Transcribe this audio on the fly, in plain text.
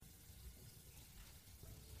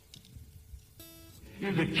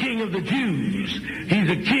He's the King of the Jews. He's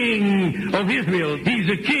the King of Israel. He's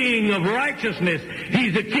the King of righteousness.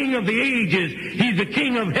 He's the King of the ages. He's the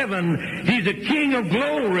King of heaven. He's the King of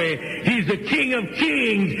glory. He's the King of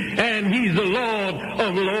kings. And He's the Lord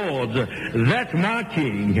of lords. That's my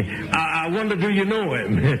King. I wonder, do you know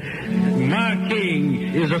Him? My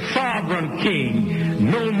King is a sovereign King.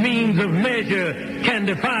 No means of measure can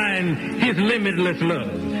define His limitless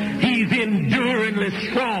love. He's enduringly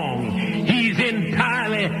strong. He's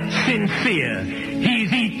entirely sincere.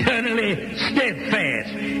 He's eternally steadfast.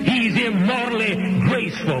 He's immortally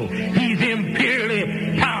graceful. He's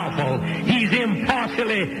imperially powerful. He's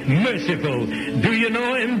impartially merciful. Do you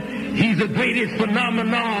know Him? He's the greatest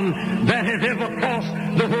phenomenon that has ever crossed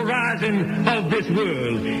the horizon of this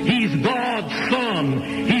world. He's God's Son.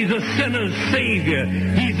 He's a sinner's Savior.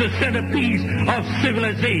 He's the centerpiece of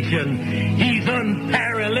civilization. He's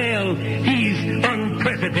unparalleled. He's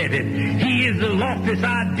unprecedented. He is the loftiest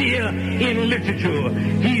idea in literature.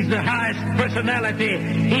 He's the highest personality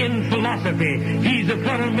in philosophy. He's the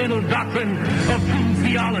fundamental doctrine of true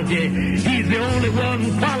theology. He's the only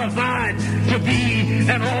one qualified to be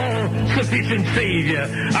an all-sufficient Savior.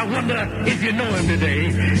 I wonder if you know Him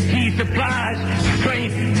today. He supplies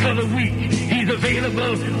strength for the weak. He's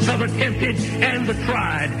available for the tempted and the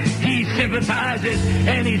tried. He sympathizes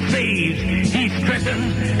and He saves. He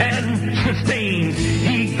strengthens and sustains.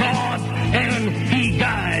 He guards and He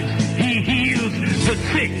guides. He heals the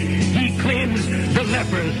sick. He cleanses the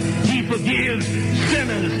lepers. He forgives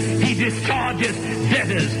sinners. He discharges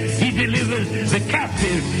debtors. He delivers the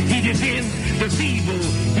captive. He defends the feeble.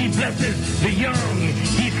 He blesses the young.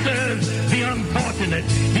 He serves the unfortunate.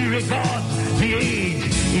 He regards the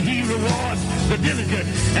aged. He rewards the diligent.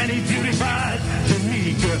 And He beautifies the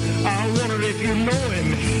meek. I wonder if you know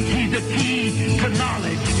Him. He's the key to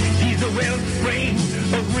knowledge. He's the wellspring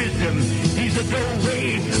of wisdom. He's the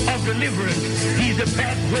doorway of deliverance. He's the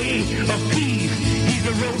pathway of peace. He's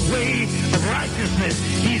the roadway of righteousness.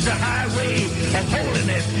 He's the highway of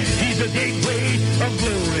holiness. He's the gateway of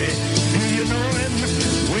glory. Do you know Him?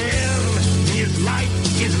 Well, His light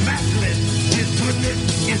is matchless. His goodness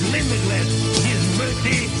is limitless. His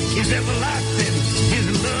mercy is everlasting. His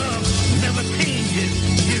love never changes.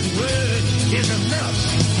 His word is enough.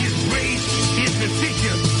 His grace is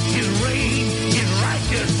sufficient. His reign is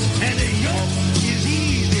righteous. And His yoke is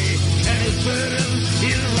easy. And His burden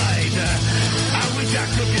is light. I wish I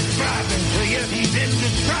could describe Him to you. He's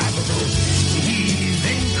indescribable. He's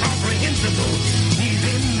incomprehensible. He's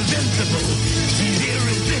invincible. He's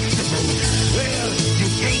irresistible. Well, you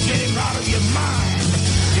can't get Him out of your mind.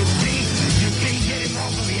 You can't get Him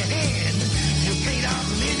off of your head. You can't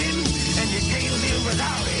outlive Him, and you can't live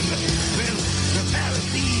without Him. Well, the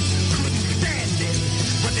Pharisees couldn't stand Him,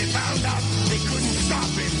 but they found out they couldn't stop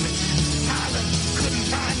Him. Pilate couldn't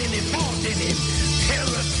find any fault in Him.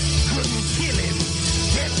 Herod couldn't kill Him.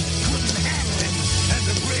 Death couldn't handle Him, and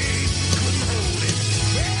the grave couldn't hold Him.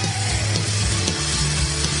 Yeah!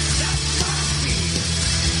 That's my King.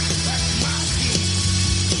 That's my King.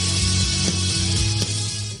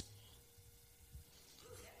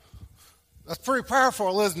 That's pretty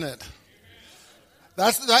powerful, isn't it?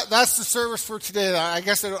 That's the service for today. I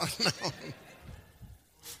guess I don't know.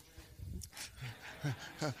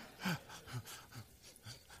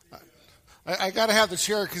 I got to have the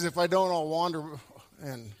chair because if I don't, I'll wander.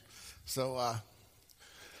 And so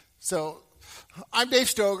I'm Dave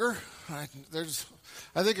Stoger.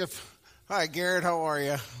 Hi, Garrett. How are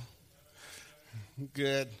you?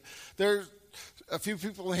 Good. There's a few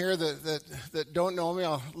people here that don't know me.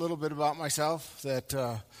 A little bit about myself. That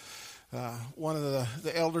one of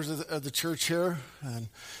the elders of the church here, and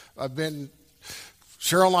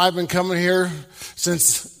Cheryl and I have been coming here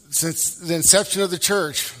since the inception of the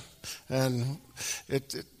church. And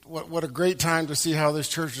what a great time to see how this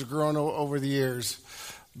church has grown over the years.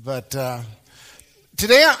 But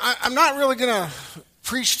today I'm not really going to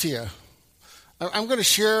preach to you. I'm going to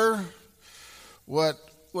share what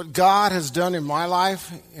God has done in my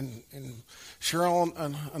life, in Cheryl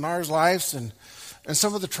and our lives, and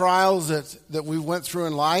some of the trials that we went through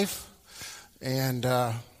in life. And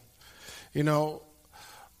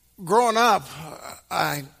growing up,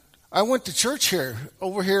 I went to church here.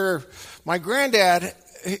 Over here, my granddad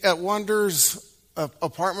at Wonders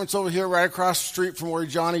Apartments over here right across the street from where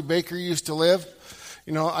Johnny Baker used to live.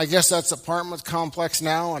 I guess that's apartment complex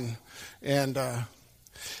now. And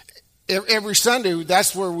every Sunday,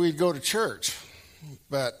 that's where we'd go to church.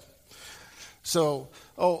 A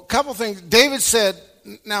couple things. David said,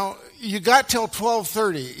 now, you got till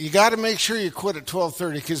 12:30. You got to make sure you quit at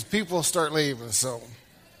 12:30 because people start leaving. So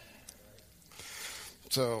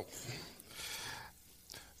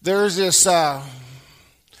There's this guy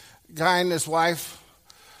and his wife.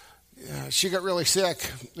 She got really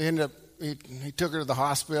sick. He took her to the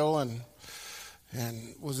hospital and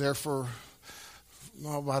was there for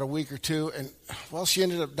about a week or two. And, well, she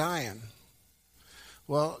ended up dying.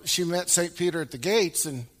 Well, she met St. Peter at the gates,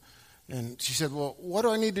 and she said, well, what do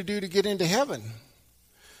I need to do to get into heaven?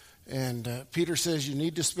 And Peter says, you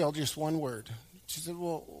need to spell just one word. She said,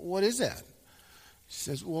 well, what is that? She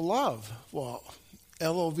says, well, love. Well,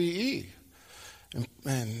 L-O-V-E.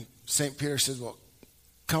 And St. Peter says, well,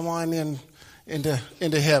 come on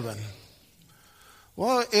into heaven.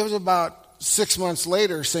 Well, it was about 6 months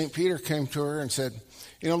later, St. Peter came to her and said,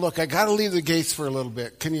 look, I got to leave the gates for a little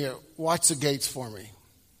bit. Can you watch the gates for me?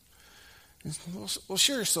 And said, well,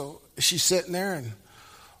 sure. So she's sitting there, and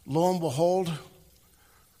lo and behold,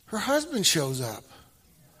 her husband shows up.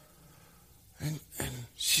 And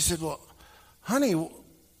she said, well, honey,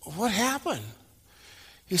 what happened?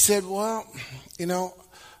 He said, well,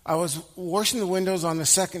 I was washing the windows on the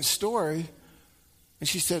second story. And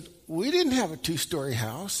she said, we didn't have a 2-story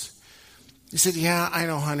house. He said, yeah, I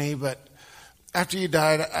know, honey, but after you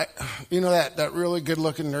died, that really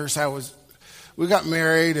good-looking nurse, we got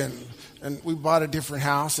married and we bought a different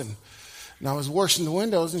house, and I was washing the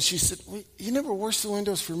windows, and she said, well, you never washed the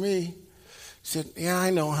windows for me. He said, yeah,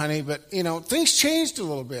 I know, honey, but, things changed a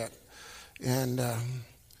little bit. And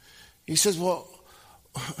he says, well,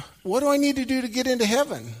 what do I need to do to get into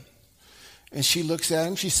heaven? And she looks at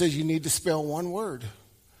him. She says, you need to spell one word.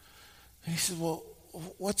 And he said, well,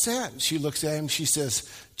 what's that? And she looks at him. She says,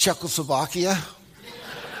 Czechoslovakia.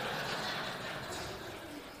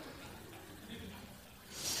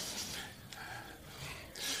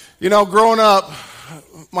 Growing up,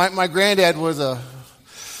 my granddad was a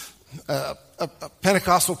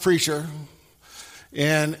Pentecostal preacher,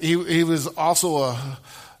 and he was also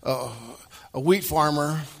a wheat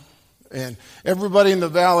farmer, and everybody in the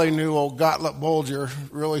valley knew old Gottlieb Bolger,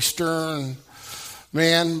 really stern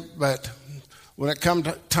man. But when it come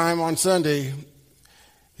to time on Sunday,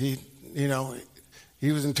 he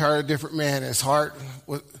was an entirely different man. His heart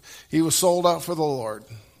he was sold out for the Lord,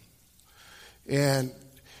 and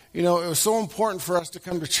it was so important for us to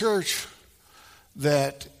come to church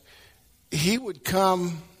that him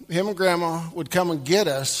and Grandma would come and get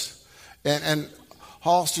us and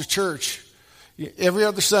haul us to church. Every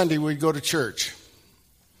other Sunday we'd go to church.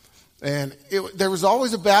 And there was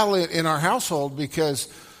always a battle in our household because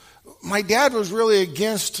my dad was really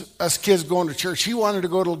against us kids going to church. He wanted to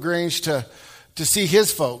go to LaGrange to see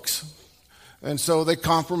his folks. And so they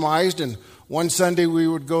compromised, and one Sunday we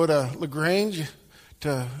would go to LaGrange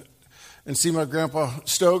and see my Grandpa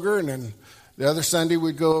Stoger, and then the other Sunday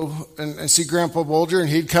we'd go and see Grandpa Bolger, and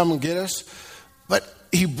he'd come and get us. But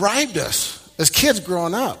he bribed us as kids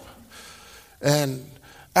growing up. And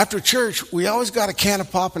after church, we always got a can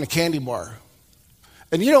of pop and a candy bar.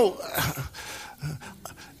 And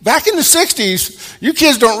back in the 60s, you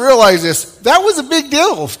kids don't realize this. That was a big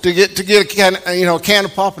deal to get a can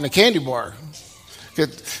of pop and a candy bar.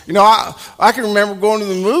 I can remember going to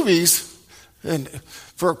the movies, and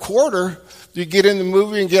for a quarter, you get in the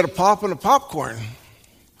movie and get a pop and a popcorn.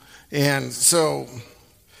 And so,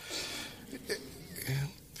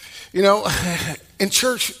 in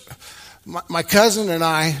church, my cousin and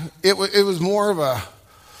I, it was more of a,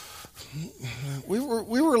 we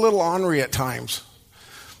were a little ornery at times.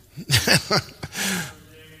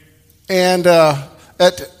 And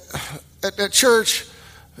at church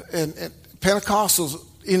and at Pentecostals,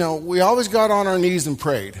 we always got on our knees and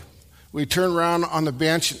prayed. We'd turn around on the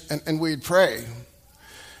bench and we'd pray.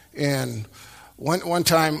 And one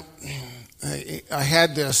time, I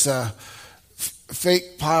had this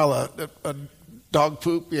fake pile of dog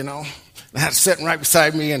poop, and that's sitting right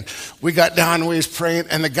beside me, and we got down and we was praying,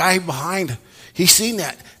 and the guy behind, he seen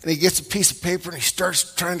that, and he gets a piece of paper and he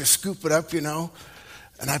starts trying to scoop it up, and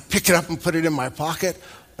I pick it up and put it in my pocket,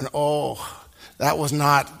 and that was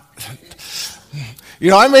not,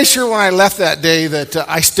 I made sure when I left that day that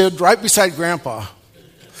I stood right beside Grandpa.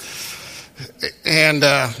 And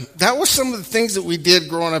that was some of the things that we did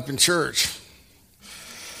growing up in church.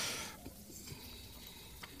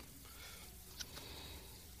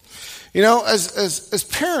 As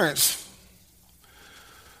parents,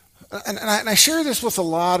 and I share this with a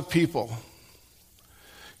lot of people,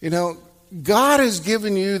 God has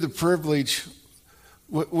given you the privilege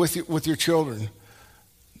with your children.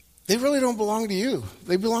 They really don't belong to you.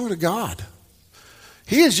 They belong to God.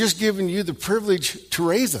 He has just given you the privilege to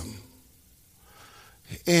raise them.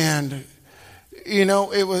 And,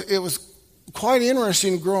 it was quite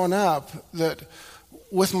interesting growing up that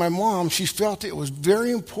with my mom, she felt it was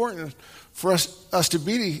very important for us to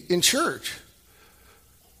be in church.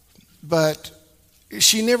 But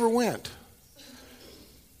she never went.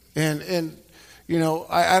 And you know,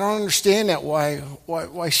 I don't understand that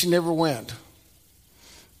why she never went.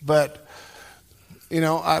 But you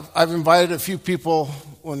know, I've invited a few people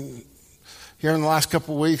here in the last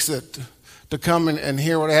couple of weeks to come and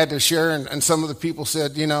hear what I had to share, and some of the people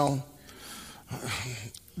said, you know,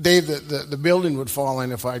 Dave, the building would fall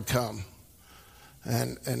in if I'd come.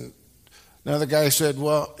 And another guy said,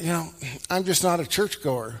 well, you know, I'm just not a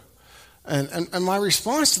churchgoer. And my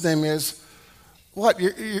response to them is, what,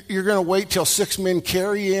 you're going to wait till 6 men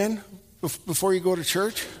carry you in before you go to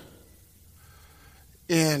church?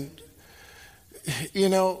 And, you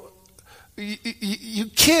know, you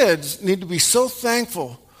kids need to be so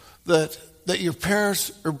thankful that your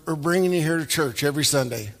parents are bringing you here to church every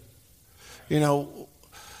Sunday. You know,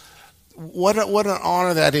 what an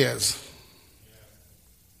honor that is.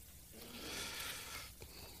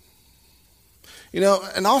 You know,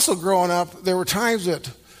 and also growing up, there were times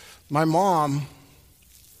that my mom,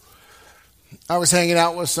 I was hanging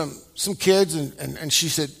out with some kids, and she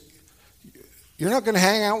said, you're not going to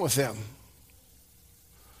hang out with them.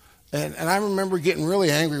 And I remember getting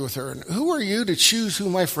really angry with her. And who are you to choose who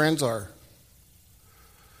my friends are?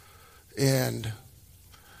 And,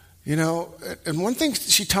 you know, and one thing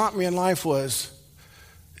she taught me in life was,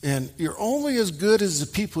 and you're only as good as the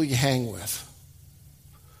people you hang with.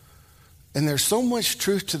 And there's so much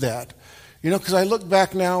truth to that. You know, because I look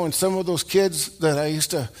back now and some of those kids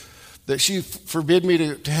that she forbid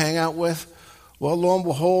me to hang out with, well, lo and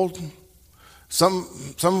behold, some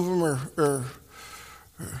of them are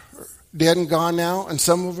dead and gone now, and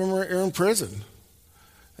some of them are in prison.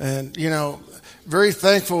 And, you know, very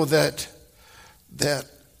thankful that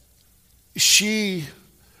she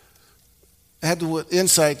had the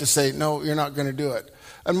insight to say, no, you're not going to do it.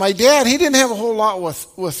 And my dad, he didn't have a whole lot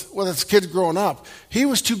with his kids growing up. He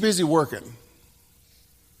was too busy working.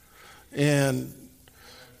 And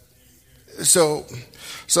so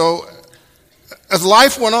as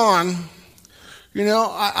life went on, you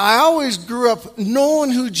know, I always grew up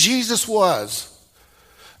knowing who Jesus was.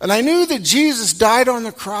 And I knew that Jesus died on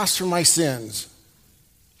the cross for my sins.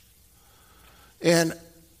 And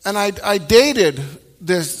I dated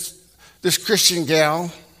this Christian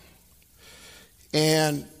gal,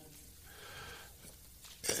 and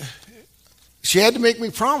she had to make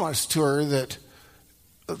me promise to her that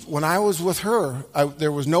when I was with her,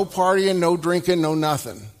 there was no partying, no drinking, no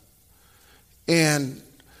nothing. And,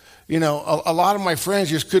 you know, a lot of my friends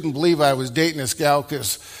just couldn't believe I was dating this gal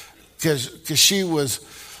because she was,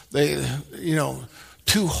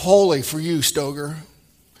 too holy for you, Stoger.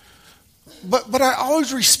 But I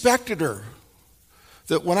always respected her.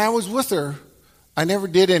 That when I was with her, I never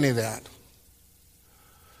did any of that.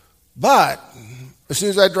 But as soon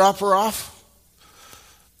as I dropped her off,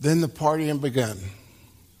 then the partying began.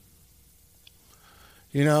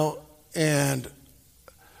 You know, and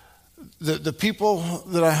the people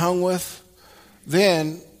that I hung with,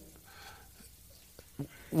 then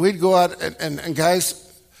we'd go out and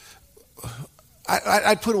guys,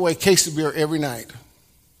 I'd put away a case of beer every night.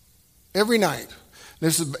 Every night.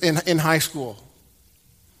 This is in high school.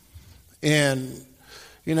 And,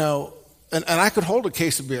 you know, and I could hold a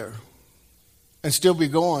case of beer and still be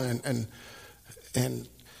going. And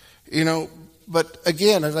you know, but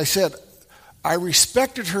again, as I said, I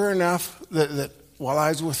respected her enough that while I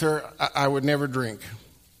was with her, I would never drink.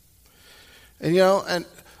 And, you know, and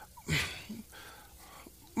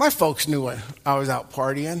my folks knew I was out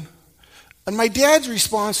partying. And my dad's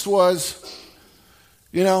response was,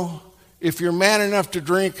 you know, if you're man enough to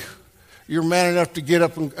drink, you're man enough to get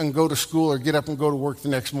up and go to school or get up and go to work the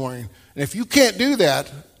next morning. And if you can't do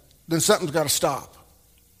that, then something's got to stop.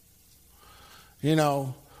 You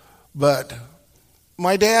know, but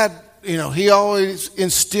my dad, you know, he always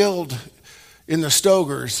instilled in the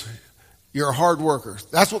Stogers, you're a hard worker.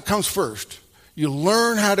 That's what comes first. You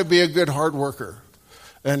learn how to be a good hard worker.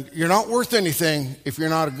 And you're not worth anything if you're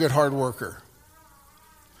not a good hard worker.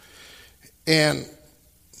 And,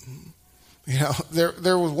 you know,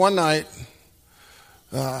 there was one night,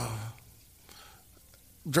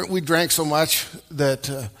 we drank so much that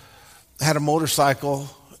I had a motorcycle,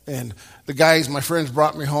 and the guys, my friends,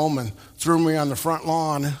 brought me home and threw me on the front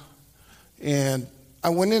lawn. And I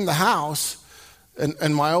went in the house,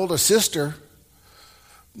 and my oldest sister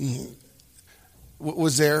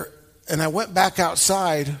was there, and I went back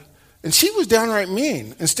outside, and she was downright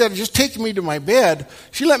mean. Instead of just taking me to my bed,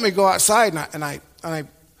 she let me go outside, and I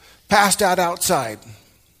passed out outside.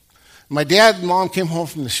 My dad and mom came home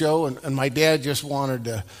from the show, and my dad just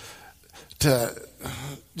wanted to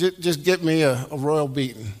just get me a royal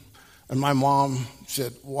beating. And my mom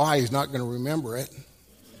said, why? He's not going to remember it.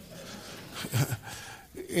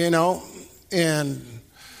 And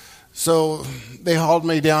so they hauled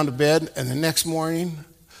me down to bed, and the next morning,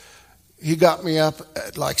 he got me up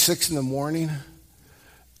at like 6 a.m,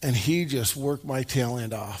 and he just worked my tail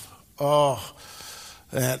end off. Oh,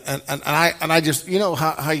 and I just,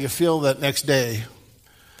 how you feel that next day,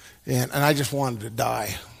 and I just wanted to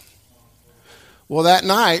die. Well, that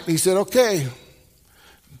night, he said, okay,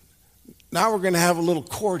 now we're going to have a little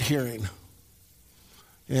court hearing.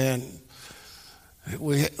 And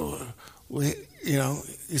he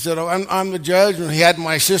said, I'm the judge, and he had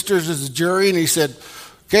my sisters as a jury, and he said,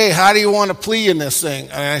 okay, how do you want to plea in this thing?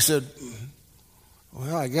 And I said,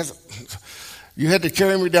 well, I guess you had to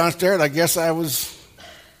carry me downstairs. I guess I was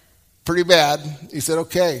pretty bad. He said,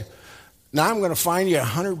 okay, now I'm going to fine you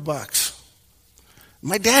 $100.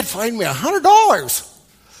 My dad fined me $100.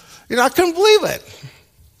 I couldn't believe it.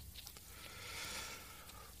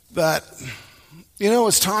 But,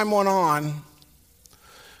 as time went on,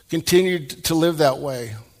 continued to live that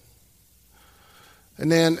way.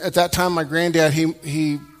 And then at that time, my granddad,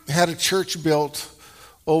 he had a church built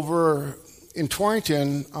over in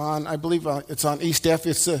Torrington on, I believe it's on East F.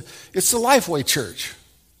 It's the Lifeway Church.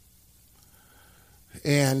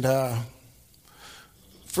 And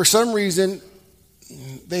for some reason,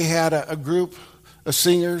 they had a group of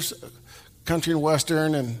singers, country and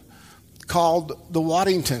western, and called the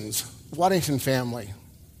Waddington family.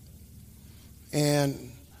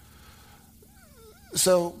 And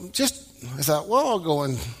so I thought, well, I'll go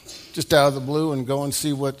and just out of the blue and go and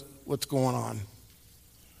see what's going on.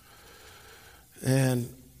 And,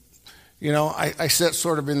 I sat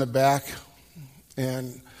sort of in the back,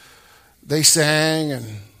 and they sang, and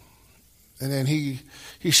then he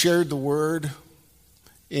shared the word,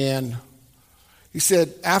 and he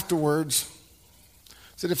said afterwards,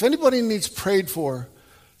 if anybody needs prayed for,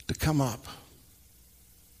 to come up.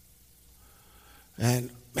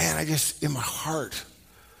 And man, I just, in my heart,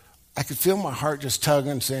 I could feel my heart just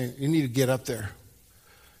tugging, saying, you need to get up there.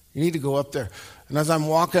 You need to go up there. And as I'm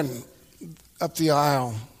walking up the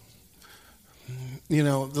aisle, the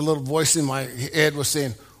little voice in my head was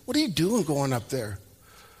saying, what are you doing going up there?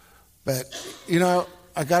 But,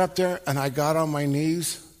 I got up there and I got on my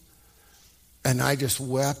knees and I just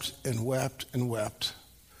wept and wept and wept.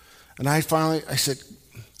 And I said,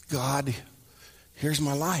 God, here's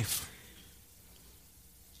my life.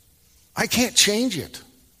 I can't change it.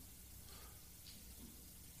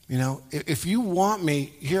 If you want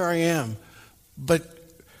me, here I am. But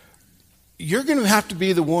you're going to have to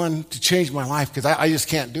be the one to change my life, because I just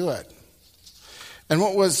can't do it. And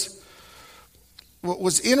what was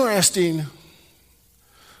interesting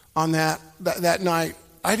on that night,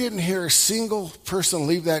 I didn't hear a single person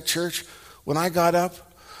leave that church. When I got up,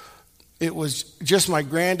 it was just my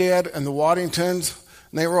granddad and the Waddingtons,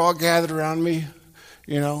 and they were all gathered around me,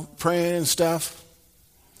 praying and stuff.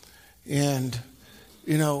 And,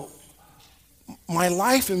 my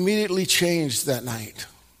life immediately changed that night.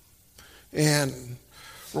 And,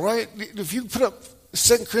 Roy, if you put up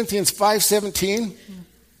 2 Corinthians 5:17,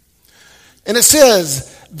 and it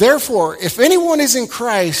says, therefore, if anyone is in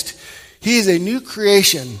Christ, he is a new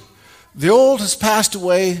creation. The old has passed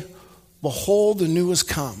away. Behold, the new has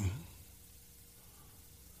come.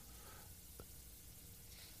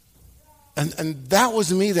 And that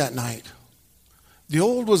was me that night. The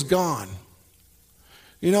old was gone.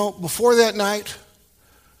 Before that night,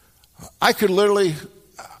 I could literally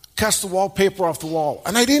cuss the wallpaper off the wall,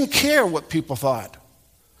 and I didn't care what people thought.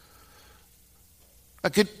 I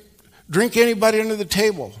could drink anybody under the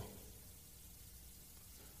table.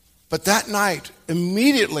 But that night,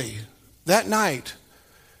 immediately,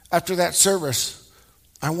 after that service,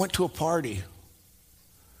 I went to a party.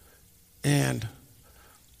 And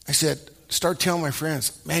I started telling my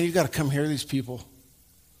friends, man, you got to come hear these people.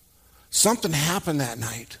 Something happened that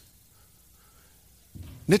night.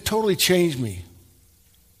 And it totally changed me.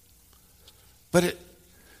 But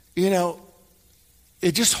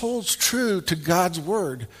it just holds true to God's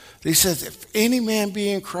word. He says, if any man be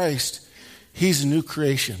in Christ, he's a new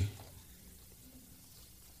creation.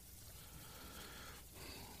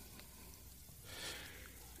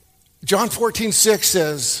 John 14:6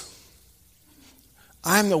 says,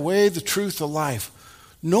 I am the way, the truth, the life.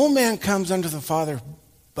 No man comes unto the Father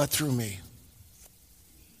but through me.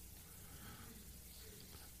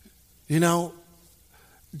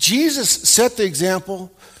 Jesus set the example,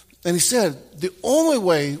 and he said, the only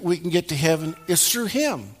way we can get to heaven is through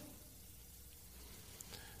him.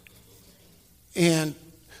 And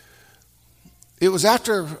it was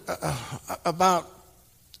after about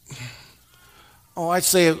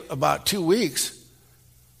 2 weeks,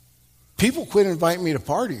 people quit inviting me to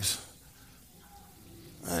parties.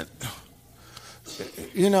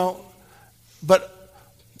 But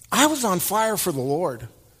I was on fire for the Lord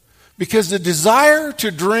because the desire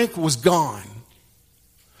to drink was gone.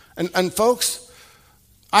 And folks,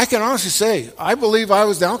 I can honestly say, I believe I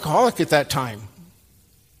was an alcoholic at that time.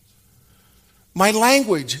 My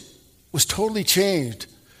language was totally changed.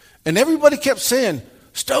 And everybody kept saying,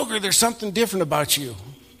 Stoger, there's something different about you.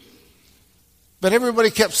 But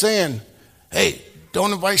everybody kept saying, hey,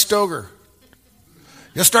 don't invite Stoger.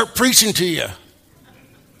 He'll start preaching to you.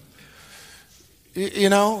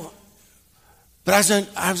 But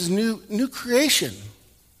I was a new creation.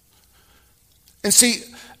 And see,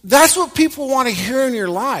 that's what people want to hear in your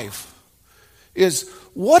life is,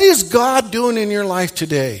 what is God doing in your life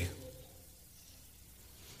today?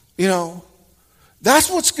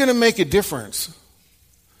 That's what's going to make a difference.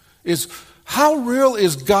 Is how real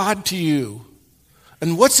is God to you?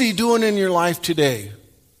 And what's He doing in your life today?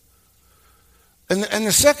 And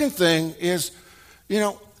the second thing is,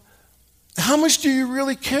 how much do you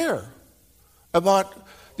really care about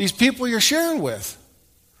these people you're sharing with?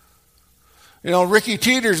 Ricky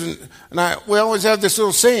Teeters and I, we always have this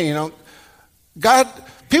little saying,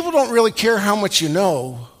 people don't really care how much you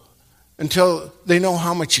know until they know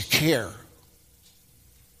how much you care.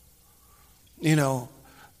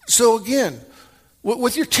 So again,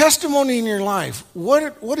 with your testimony in your life,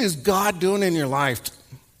 what is God doing in your life?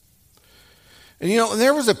 And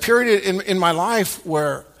there was a period in my life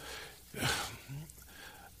where,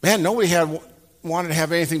 man, nobody wanted to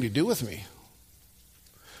have anything to do with me.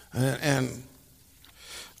 And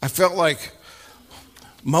I felt like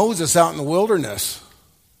Moses out in the wilderness.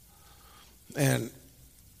 And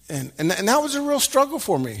that was a real struggle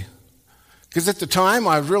for me. Because at the time,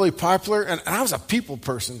 I was really popular, and I was a people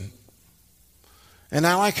person. And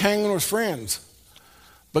I like hanging with friends.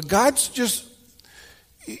 But God's just,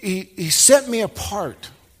 He set me apart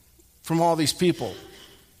from all these people.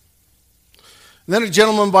 And then a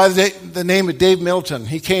gentleman by the name of Dave Middleton,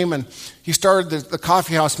 he came and he started the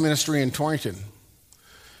coffee house ministry in Torrington.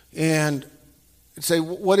 And I'd say,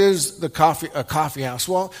 what is a coffee house?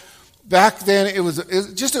 Well, back then it was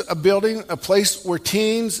just a building, a place where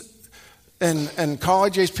teens and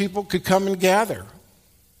college-age people could come and gather.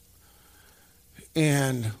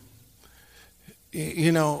 And,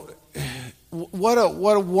 what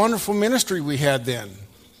a wonderful ministry we had then.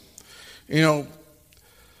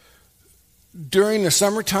 During the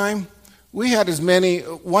summertime, we had as many,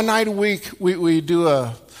 one night a week, we do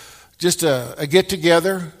a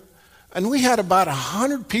get-together, and we had about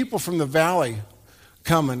 100 people from the valley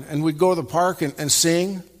coming, and we'd go to the park and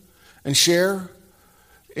sing and share.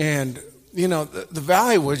 And, the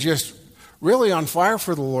valley was just really on fire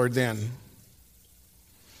for the Lord then.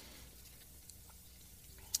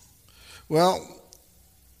 Well,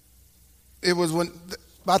 it was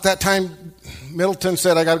about that time, Middleton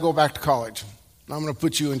said, I got to go back to college. I'm going to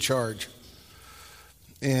put you in charge.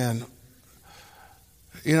 And,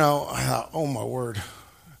 I thought, oh, my word. I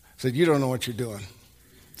said, you don't know what you're doing.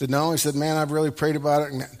 I said, no. He said, man, I've really prayed about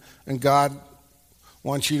it, and God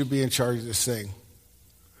wants you to be in charge of this thing.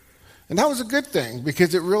 And that was a good thing,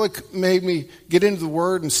 because it really made me get into the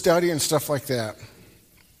Word and study and stuff like that.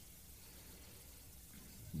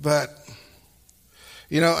 But,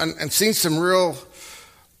 and seeing some real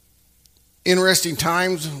interesting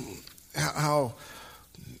times, how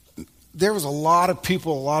there was a lot of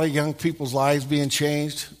people, a lot of young people's lives being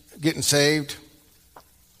changed, getting saved.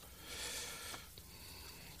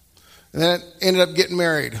 And then ended up getting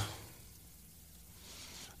married.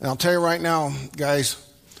 And I'll tell you right now, guys,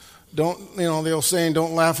 the old saying,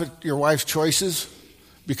 don't laugh at your wife's choices,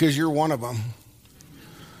 because you're one of them.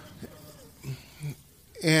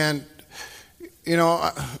 And,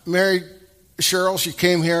 married Cheryl, she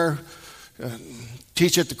came here,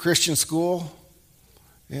 teach at the Christian school.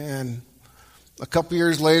 And a couple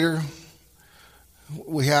years later,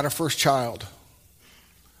 we had our first child.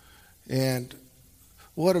 And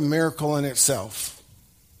what a miracle in itself.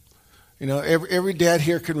 Every dad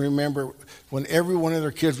here can remember when every one of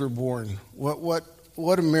their kids were born. What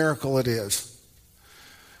a miracle it is.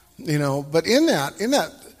 But in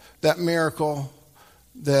that miracle,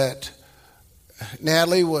 that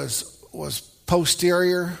Natalie was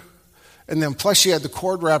posterior, and then plus she had the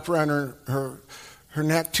cord wrapped around her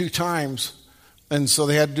neck 2 times, and so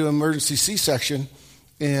they had to do an emergency C-section.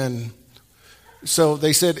 And so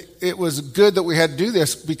they said it was good that we had to do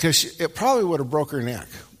this, because it probably would have broke her neck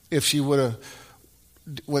if she would have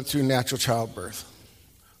went through natural childbirth.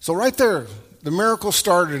 So right there, the miracle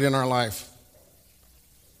started in our life.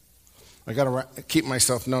 I got to keep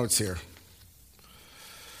myself notes here.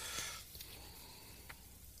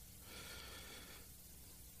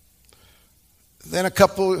 Then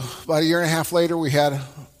about a year and a half later, we had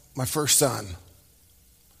my first son.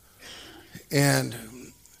 And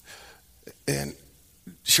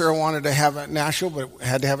Cheryl wanted to have it natural, but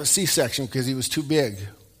had to have a C-section because he was too big.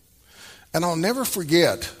 And I'll never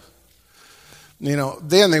forget,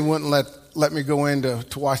 then they wouldn't let me go in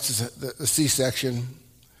to watch the C-section.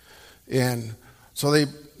 And so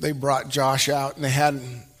they brought Josh out, and they had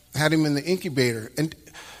him in the incubator. And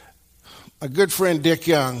a good friend, Dick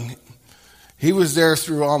Young, he was there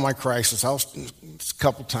through all my crisis. I was a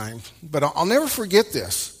couple times. But I'll never forget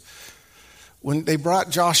this. When they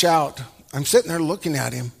brought Josh out, I'm sitting there looking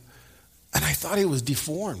at him, and I thought he was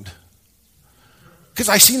deformed. Because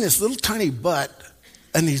I seen this little tiny butt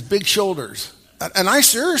and these big shoulders. And I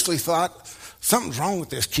seriously thought, something's wrong with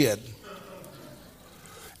this kid.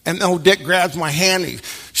 And old Dick grabs my hand, he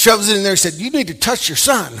shoves it in there and said, you need to touch your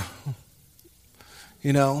son.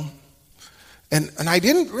 And I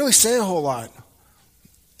didn't really say a whole lot.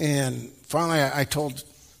 And finally I told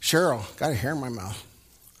Cheryl, got a hair in my mouth.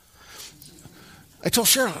 I told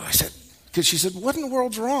Cheryl, I said, because she said, what in the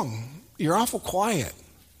world's wrong? You're awful quiet.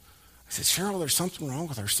 I said, Cheryl, there's something wrong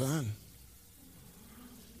with our son.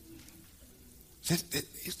 I said,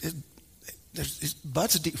 his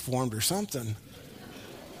butt's deformed or something.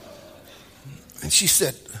 And she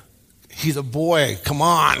said, he's a boy, come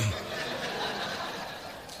on.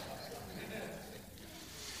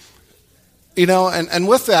 And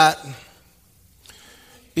with that,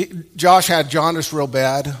 Josh had jaundice real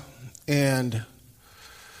bad, and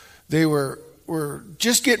they were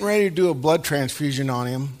just getting ready to do a blood transfusion on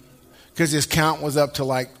him because his count was up to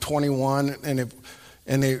like 21,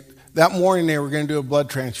 and that morning they were going to do a blood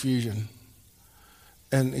transfusion.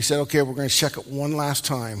 And he said, okay, we're going to check it one last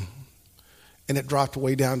time. And it dropped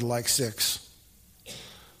way down to like 6.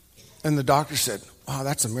 And the doctor said, wow,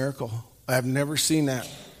 that's a miracle. I have never seen that.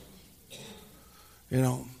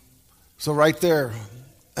 So right there,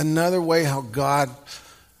 another way how God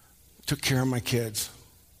took care of my kids.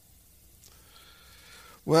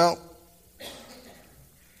 Well,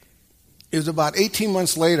 it was about 18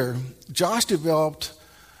 months later, Josh developed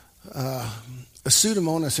a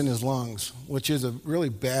Pseudomonas in his lungs, which is a really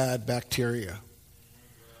bad bacteria.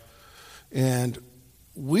 And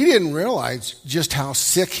we didn't realize just how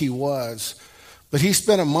sick he was, but he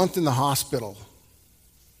spent a month in the hospital.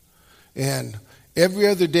 And every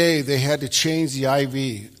other day they had to change the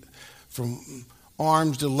IV from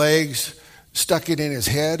arms to legs, stuck it in his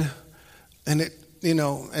head, and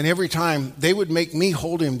and every time they would make me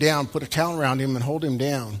hold him down, put a towel around him and hold him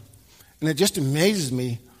down. And it just amazes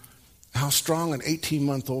me how strong an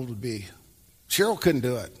 18-month-old would be. Cheryl couldn't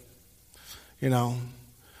do it,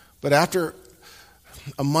 But after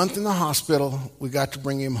a month in the hospital, we got to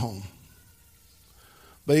bring him home.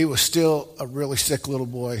 But he was still a really sick little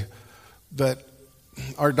boy. But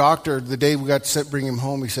our doctor, the day we got to bring him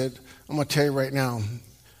home, he said, I'm going to tell you right now,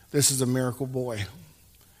 this is a miracle boy.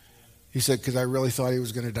 He said, because I really thought he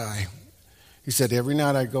was going to die. He said, every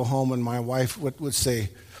night I'd go home and my wife would say,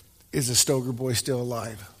 is the Stoger boy still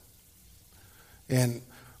alive?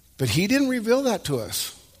 But he didn't reveal that to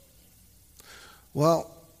us.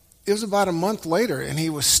 Well, it was about a month later, and he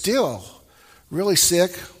was still really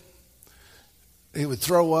sick. He would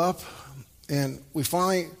throw up, and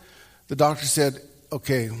the doctor said,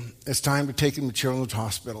 okay, it's time to take him to Children's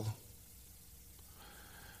Hospital.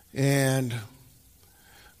 And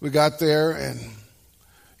we got there, and,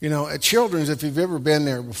 at Children's, if you've ever been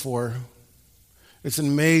there before, it's an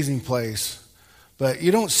amazing place. But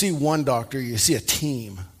you don't see one doctor, you see a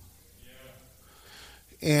team. Yeah.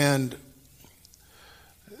 And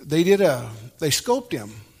they scoped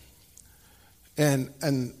him.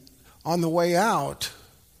 And on the way out,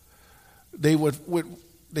 they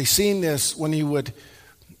seen this, when he would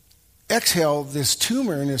exhale, this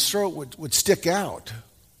tumor in his throat would stick out.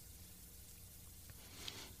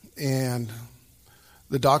 And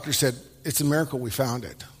the doctor said, it's a miracle we found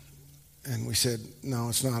it. And we said, no,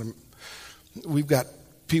 it's not. We've got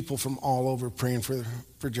people from all over praying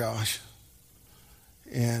for Josh.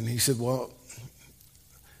 And he said, well,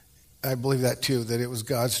 I believe that too, that it was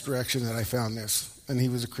God's direction that I found this. And he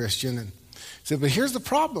was a Christian. And he said, but here's the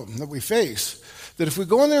problem that we face. That if we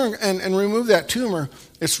go in there and remove that tumor,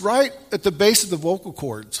 it's right at the base of the vocal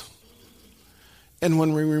cords. And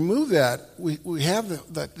when we remove that, we have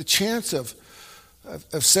the chance of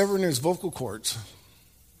severing his vocal cords.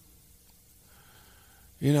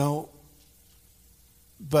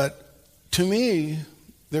 But to me,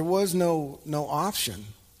 there was no option.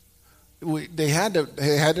 They had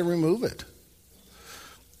to remove it.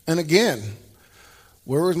 And again,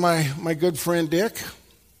 where was my good friend Dick?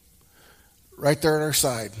 Right there at our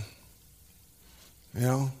side. You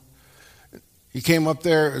know, he came up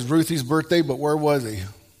there. It was Ruthie's birthday, but where was he?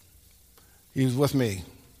 He was with me.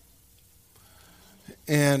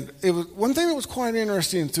 And it was one thing that was quite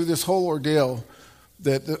interesting through this whole ordeal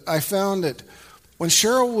that I found that when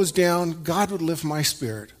Cheryl was down, God would lift my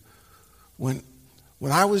spirit. When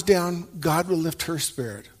I was down, God would lift her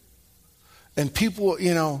spirit. And people,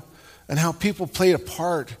 you know, and how people played a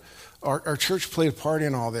part, our church played a part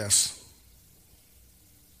in all this.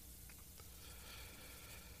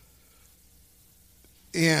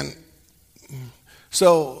 And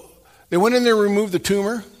so they went in there and removed the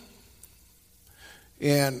tumor.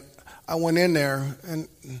 And I went in there, and,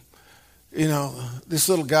 you know, this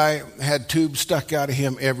little guy had tubes stuck out of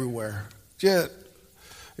him everywhere. Just,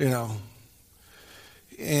 you know.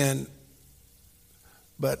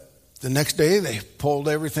 But the next day they pulled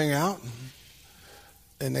everything out,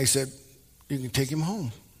 and they said, you can take him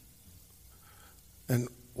home. And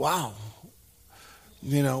wow.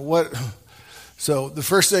 You know what? So the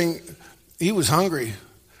first thing, he was hungry,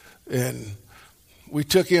 and we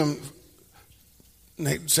took him, and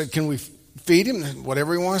they said, can we feed him?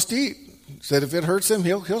 Whatever he wants to eat. Said if it hurts him,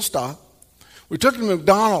 he'll stop. We took him to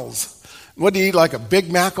McDonald's. What did he eat? Like a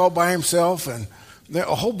Big Mac all by himself, and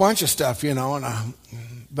a whole bunch of stuff, you know.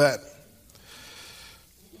 But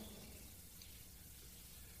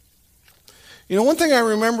you know, one thing I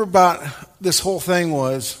remember about this whole thing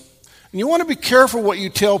was, and you want to be careful what you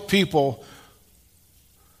tell people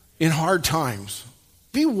in hard times.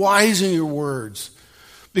 Be wise in your words,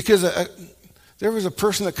 because there was a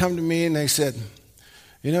person that come to me and they said,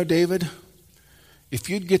 you know, David, if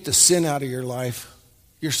you'd get the sin out of your life,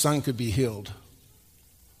 your son could be healed.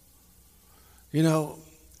 You know,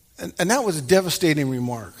 and that was a devastating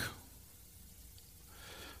remark.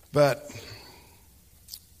 But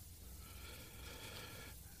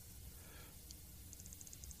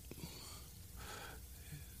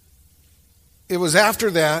it was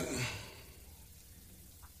after that,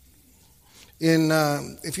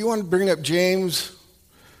 if you want to bring up James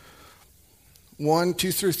 1,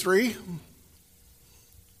 2 through 3.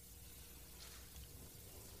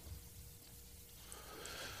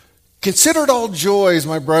 Consider it all joys,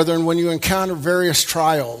 my brethren, when you encounter various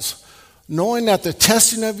trials, knowing that the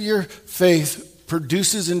testing of your faith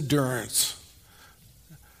produces endurance.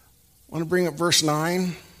 I want to bring up verse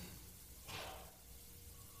 9.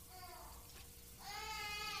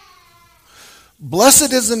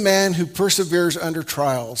 Blessed is the man who perseveres under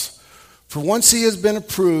trials, for once he has been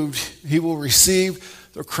approved, he will receive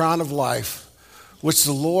the crown of life, which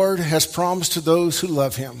the Lord has promised to those who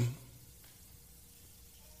love him.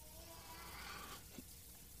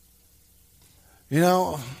 You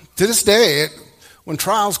know, to this day, when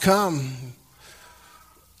trials come,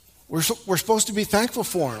 we're supposed to be thankful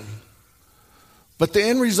for them. But the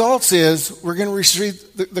end result is we're going to receive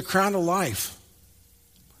the crown of life.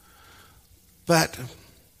 But,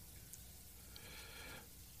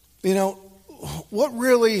 you know, what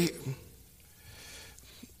really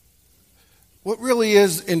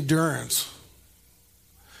is endurance?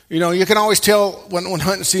 You know, you can always tell when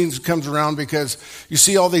hunting season comes around, because you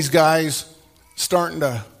see all these guys starting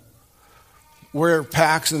to wear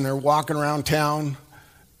packs and they're walking around town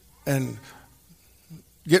and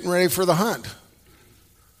getting ready for the hunt.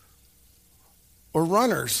 Or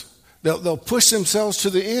runners. They'll push themselves to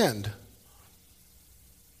the end.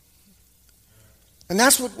 And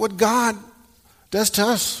that's what God does to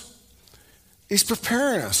us. He's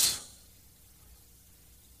preparing us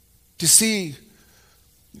to see.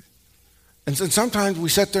 And sometimes we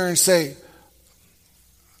sit there and say,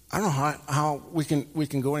 I don't know how we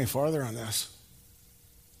can go any farther on this.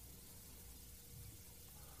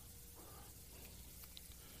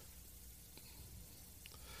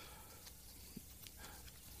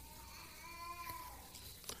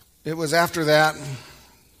 It was after that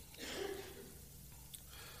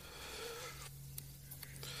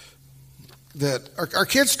that our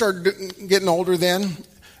kids started getting older then,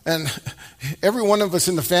 and every one of us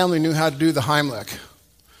in the family knew how to do the Heimlich.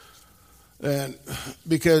 And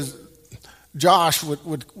because Josh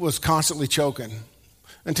was constantly choking.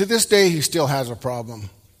 And to this day, he still has a problem.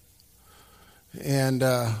 And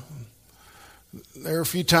there were a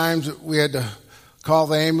few times that we had to call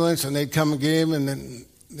the ambulance, and they'd come and get him, and then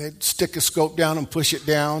they'd stick a scope down and push it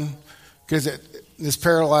down, because this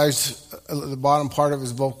paralyzed the bottom part of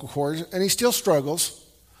his vocal cords. And he still struggles.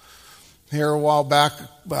 Here a while back,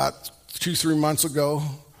 about 2-3 months ago.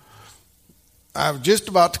 I was just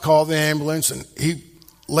about to call the ambulance, and he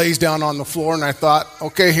lays down on the floor, and I thought,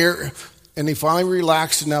 okay, here. And he finally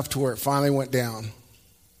relaxed enough to where it finally went down.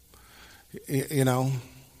 You know?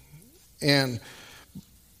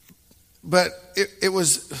 But it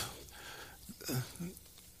was,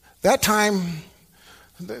 that time,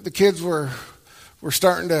 the kids were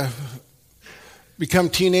starting to become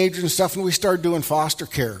teenagers and stuff, and we started doing foster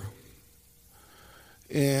care.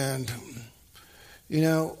 And, you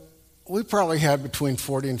know, we probably had between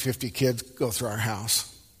 40 and 50 kids go through our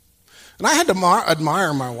house. And I had to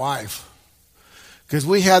admire my wife, because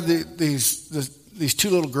we had these two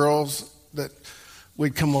little girls that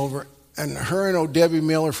would come over, and her and O'Debbie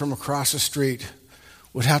Miller from across the street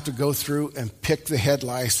would have to go through and pick the head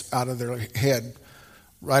lice out of their head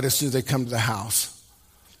right as soon as they come to the house.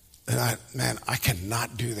 And I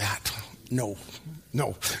cannot do that. No.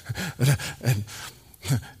 And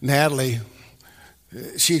Natalie,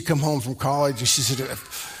 she'd come home from college, and she said,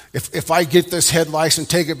 if I get this head lice and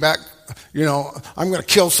take it back, you know, I'm going to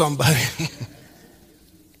kill somebody.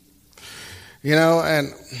 You know,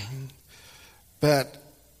 but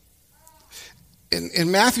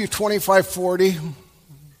in Matthew 25:40,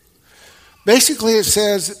 basically it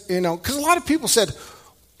says, you know, because a lot of people said,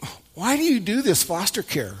 why do you do this foster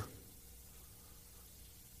care?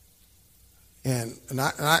 And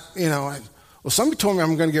I you know, somebody told me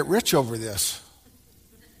I'm going to get rich over this.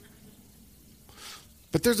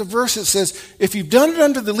 But there's a verse that says, if you've done it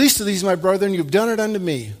unto the least of these, my brethren, you've done it unto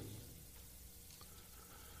me.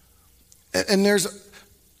 And there's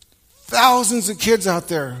thousands of kids out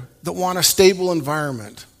there that want a stable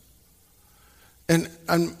environment. And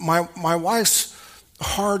my wife's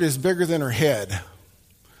heart is bigger than her head.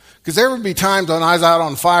 Because there would be times when I was out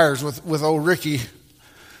on fires with old Ricky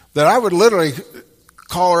that I would literally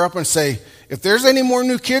call her up and say, if there's any more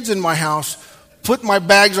new kids in my house, put my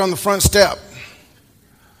bags on the front step.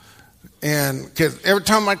 And because every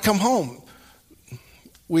time I'd come home,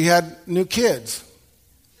 we had new kids.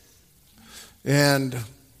 And,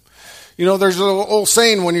 you know, there's an old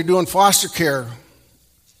saying when you're doing foster care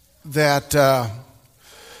that,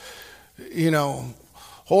 you know,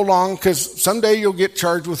 hold on, because someday you'll get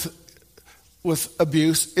charged with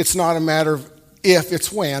abuse. It's not a matter of if,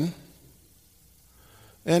 it's when.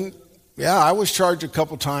 And, yeah, I was charged a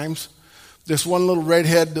couple times. This one little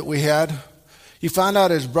redhead that we had, he found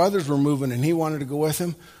out his brothers were moving and he wanted to go with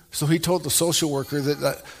him. So he told the social worker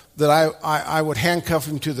that I would handcuff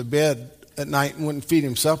him to the bed at night and wouldn't feed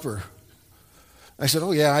him supper. I said,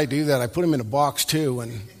 oh, yeah, I do that. I put him in a box, too,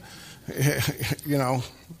 and, you know.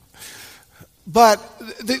 But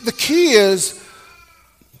the key is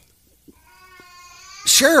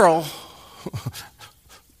Cheryl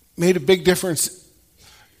made a big difference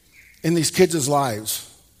in these kids' lives.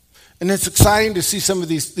 And it's exciting to see some of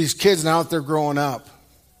these kids now that they're growing up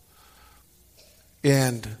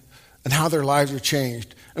and how their lives are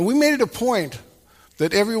changed. And we made it a point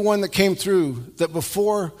that everyone that came through, that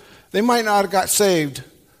before, they might not have got saved,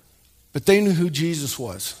 but they knew who Jesus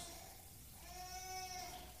was.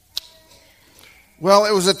 Well,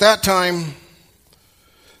 it was at that time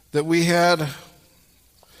that we had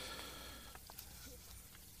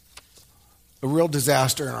a real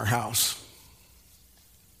disaster in our house.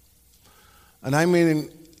 And I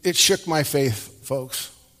mean, it shook my faith,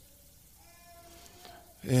 folks.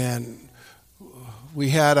 And we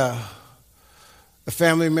had a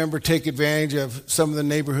family member take advantage of some of the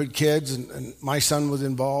neighborhood kids, and my son was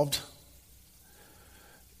involved.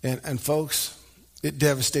 And folks, it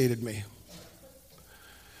devastated me.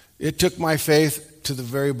 It took my faith to the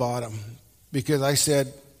very bottom, because I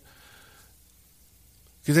said,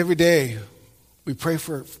 because every day we pray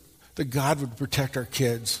for that God would protect our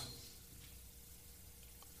kids.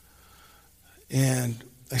 And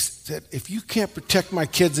I said, if you can't protect my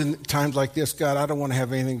kids in times like this, God, I don't want to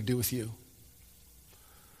have anything to do with you.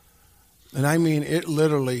 And I mean, it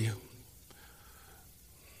literally,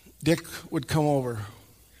 Dick would come over.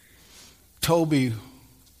 Toby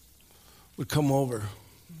would come over.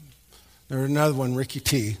 There was another one, Ricky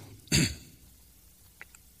T.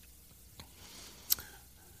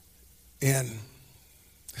 And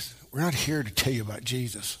we're not here to tell you about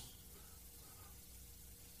Jesus.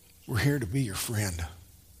 We're here to be your friend.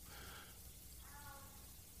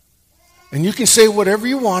 And you can say whatever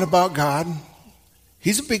you want about God.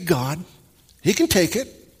 He's a big God. He can take it.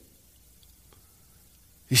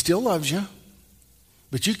 He still loves you.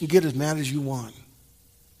 But you can get as mad as you want.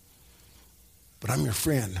 But I'm your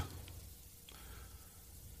friend.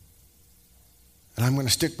 And I'm going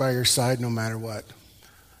to stick by your side no matter what.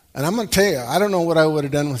 And I'm going to tell you, I don't know what I would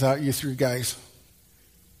have done without you three guys.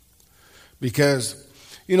 Because,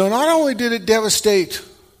 not only did it devastate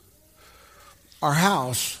our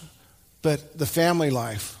house, but the family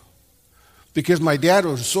life. Because my dad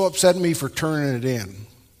was so upset at me for turning it in.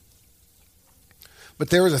 But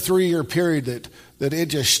there was a 3-year period that it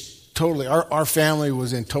just totally, our family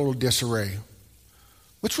was in total disarray.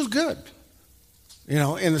 Which was good.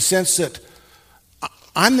 In the sense that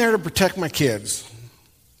I'm there to protect my kids.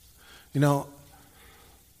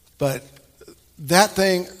 But that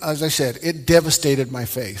thing, as I said, it devastated my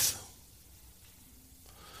faith.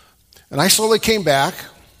 And I slowly came back.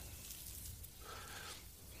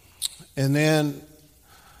 And then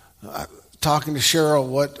talking to Cheryl,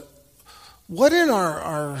 what in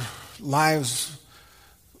our lives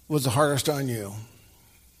was the hardest on you?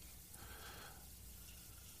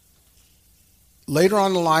 Later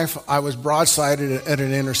on in life, I was broadsided at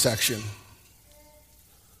an intersection.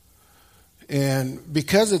 And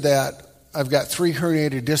because of that, I've got 3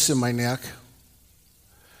 herniated discs in my neck.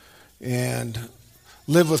 And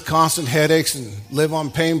live with constant headaches and live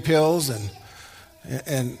on pain pills.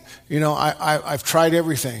 And I've tried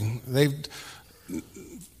everything.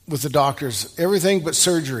 With the doctors, everything but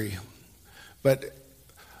surgery. But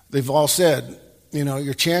they've all said,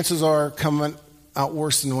 your chances are coming out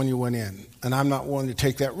worse than when you went in. And I'm not willing to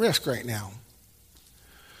take that risk right now.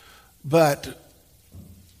 But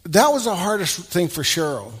that was the hardest thing for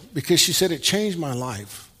Cheryl, because she said it changed my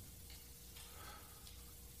life.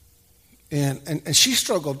 And she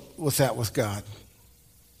struggled with that with God.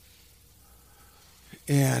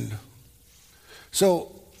 And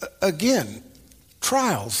so, again,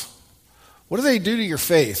 trials. What do they do to your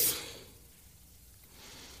faith?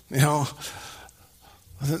 Then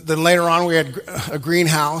later on we had a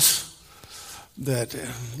greenhouse that a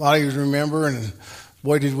lot of you remember, and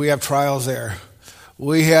boy, did we have trials there.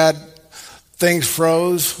 We had things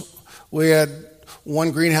froze. We had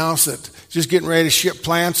one greenhouse that just getting ready to ship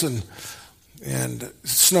plants, and it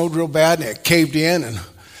snowed real bad, and it caved in. And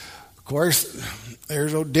of course,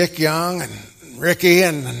 there's old Dick Young and Ricky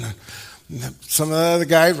and some of the other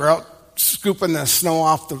guys were out scooping the snow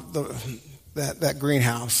off that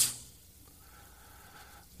greenhouse.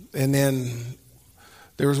 And then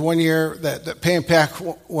there was one year that Pay and Pack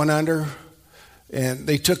went under, and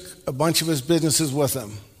they took a bunch of his businesses with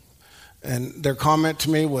them. And their comment to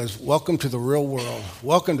me was, "Welcome to the real world.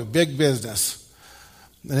 Welcome to big business."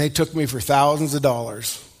 And they took me for thousands of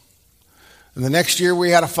dollars. And the next year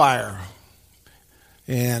we had a fire.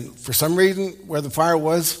 And for some reason, where the fire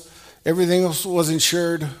was, everything else was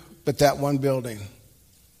insured but that one building.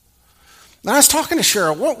 Now I was talking to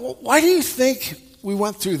Cheryl, why do you think we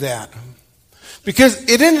went through that? Because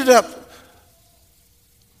it ended up,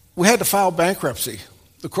 we had to file bankruptcy.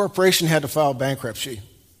 The corporation had to file bankruptcy.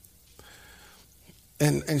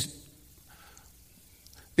 And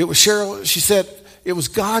it was Cheryl, she said, it was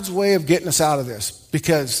God's way of getting us out of this.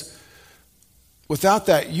 Because without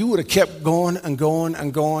that, you would have kept going and going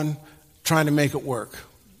and going, trying to make it work.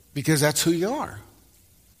 Because that's who you are.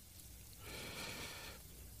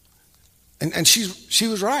 And she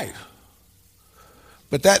was right.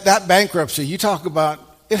 But that bankruptcy, you talk about,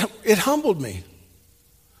 it humbled me.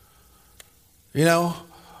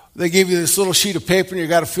 They give you this little sheet of paper and you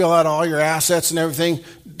got to fill out all your assets and everything,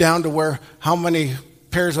 down to how many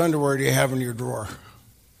pairs of underwear do you have in your drawer.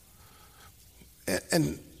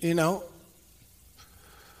 And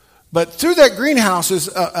but through that greenhouses,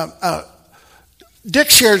 Dick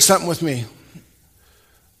shared something with me.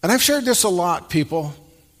 And I've shared this a lot, people,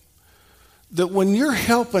 that when you're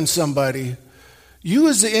helping somebody, you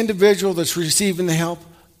as the individual that's receiving the help,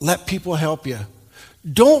 let people help you.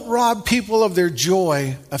 Don't rob people of their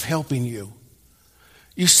joy of helping you.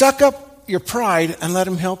 You suck up your pride and let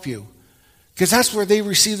them help you. Because that's where they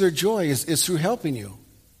receive their joy, is through helping you.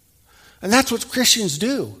 And that's what Christians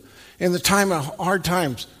do in the time of hard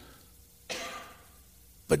times.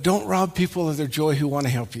 But don't rob people of their joy who want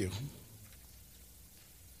to help you.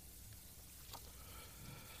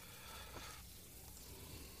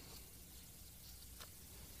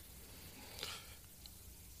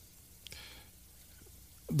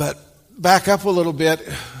 But back up a little bit,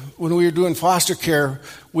 when we were doing foster care,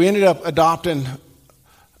 we ended up adopting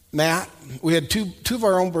Matt. We had two of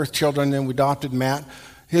our own birth children, and we adopted Matt.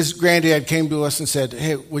 His granddad came to us and said,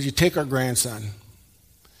 "Hey, would you take our grandson?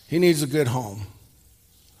 He needs a good home."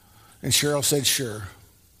 And Cheryl said, "Sure."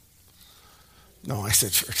 No, I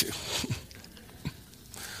said sure too.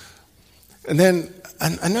 And then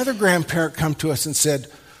another grandparent come to us and said,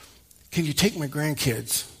 "Can you take my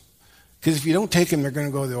grandkids? Because if you don't take them, they're going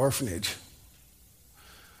to go to the orphanage."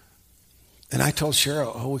 And I told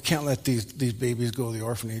Cheryl, "We can't let these babies go to the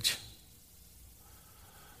orphanage."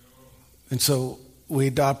 And so we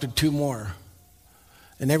adopted 2 more.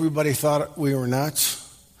 And everybody thought we were nuts.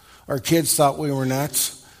 Our kids thought we were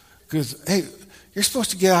nuts. Because, hey, you're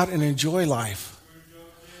supposed to get out and enjoy life.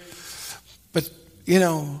 But,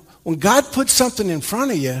 when God puts something in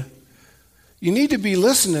front of you, you need to be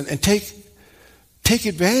listening and take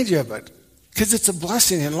advantage of it. Because it's a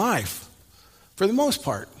blessing in life, for the most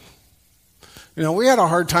part. We had our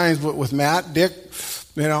hard times with Matt, Dick.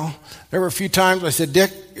 There were a few times I said,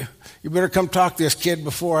 Dick, you better come talk to this kid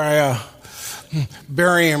before I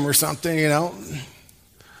bury him or something,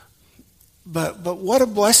 But what a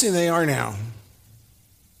blessing they are now.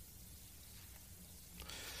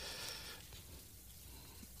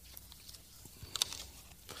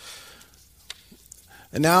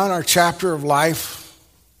 And now in our chapter of life,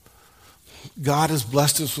 God has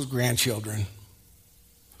blessed us with grandchildren.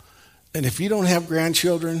 And if you don't have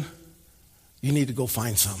grandchildren, you need to go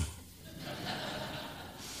find some.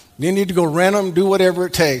 You need to go rent them, do whatever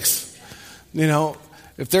it takes.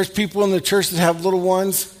 If there's people in the church that have little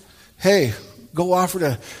ones, hey, go offer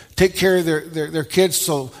to take care of their kids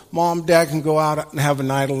so mom and dad can go out and have a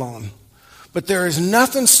night alone. But there is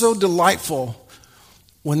nothing so delightful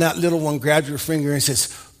when that little one grabs your finger and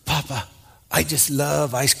says, Papa, I just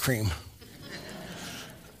love ice cream.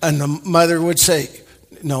 And the mother would say,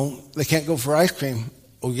 no, they can't go for ice cream.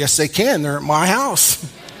 Oh, yes, they can. They're at my house.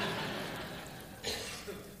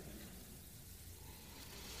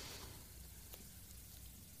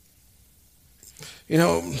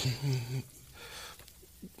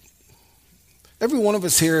 Every one of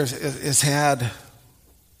us here has had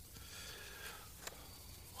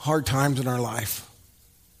hard times in our life.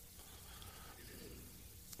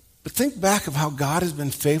 But think back of how God has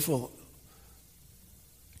been faithful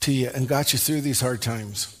to you and got you through these hard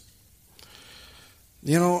times.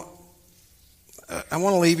 I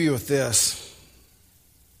want to leave you with this.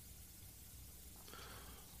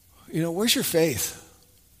 Where's your faith?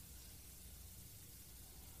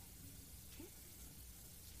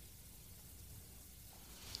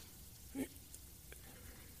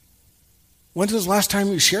 When's the last time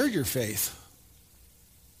you shared your faith?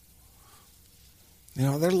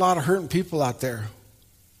 There's a lot of hurting people out there.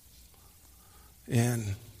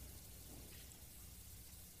 And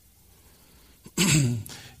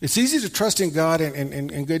it's easy to trust in God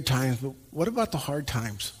in good times, but what about the hard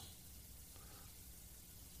times?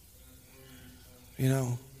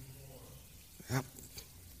 Yep.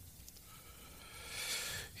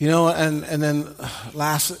 And then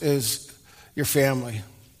last is your family.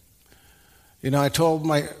 I told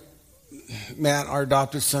Matt, our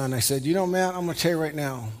adopted son, I said, Matt, I'm going to tell you right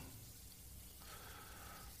now,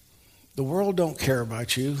 the world don't care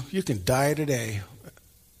about you. You can die today,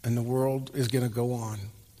 and the world is going to go on.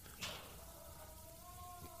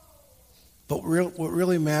 But what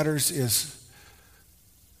really matters is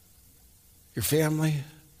your family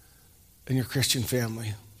and your Christian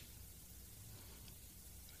family.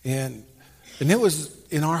 And it was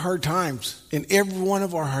in our hard times, in every one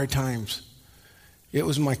of our hard times, it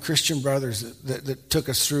was my Christian brothers that took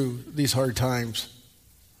us through these hard times.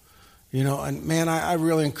 And man, I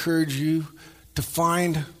really encourage you to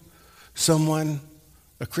find someone,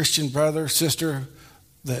 a Christian brother, sister,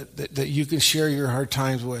 that you can share your hard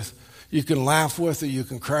times with. You can laugh with, or you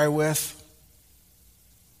can cry with.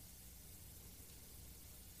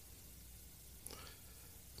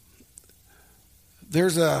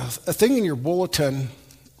 There's a thing in your bulletin,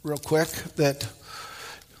 real quick, that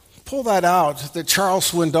pull that out, that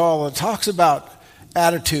Charles Swindoll talks about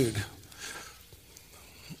attitude.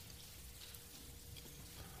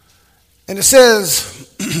 And it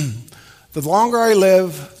says, the longer I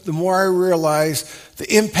live, the more I realize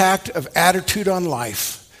the impact of attitude on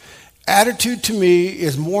life. Attitude to me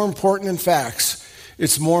is more important than facts.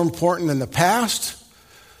 It's more important than the past,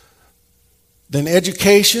 than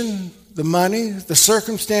education, the money, the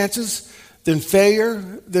circumstances, than failure,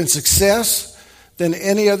 than success,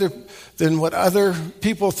 than what other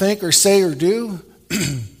people think or say or do.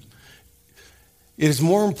 It is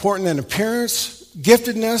more important than appearance,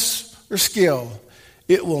 giftedness, or skill.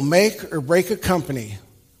 It will make or break a company,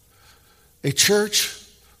 a church,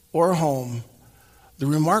 or a home. The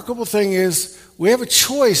remarkable thing is we have a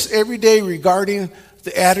choice every day regarding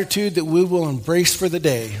the attitude that we will embrace for the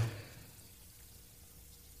day.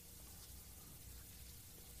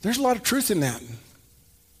 There's a lot of truth in that.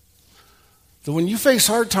 So when you face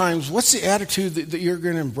hard times, what's the attitude that you're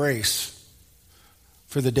going to embrace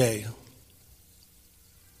for the day?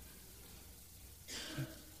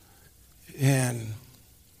 And,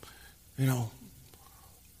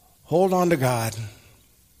 hold on to God.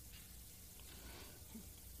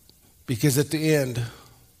 Because at the end,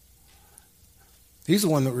 He's the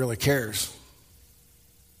one that really cares.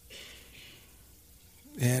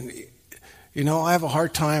 And, I have a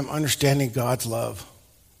hard time understanding God's love.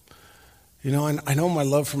 And I know my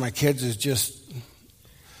love for my kids is just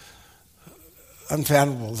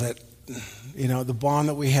unfathomable, that, the bond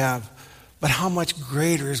that we have. But how much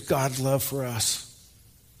greater is God's love for us?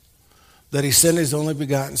 That he sent his only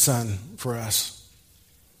begotten Son for us.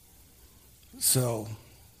 So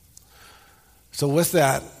with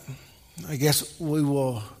that, I guess we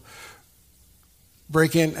will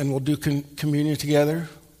break in and we'll do communion together.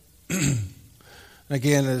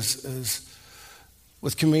 Again, as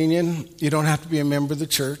with communion, you don't have to be a member of the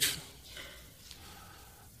church.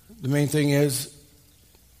 The main thing is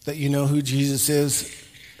that you know who Jesus is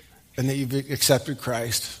and that you've accepted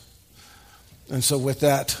Christ. And so with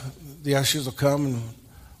that, the ushers will come and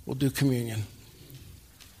we'll do communion.